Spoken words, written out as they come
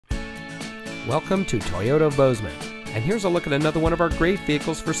Welcome to Toyota of Bozeman, and here's a look at another one of our great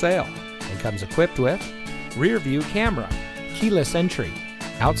vehicles for sale, and comes equipped with rear view camera, keyless entry,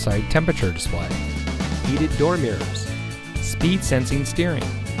 outside temperature display, heated door mirrors, speed sensing steering,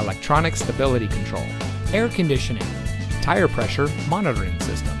 electronic stability control, air conditioning, tire pressure monitoring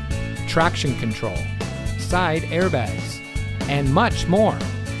system, traction control, side airbags, and much more.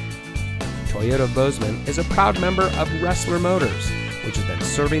 Toyota of Bozeman is a proud member of Wrestler Motors, which has been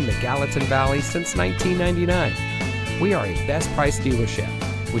serving the Gallatin Valley since 1999. We are a best price dealership,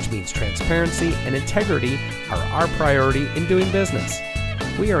 which means transparency and integrity are our priority in doing business.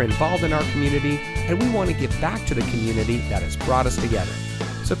 We are involved in our community, and we want to give back to the community that has brought us together.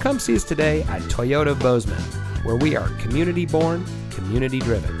 So come see us today at Toyota of Bozeman, where we are community born, community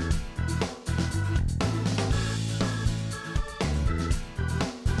driven.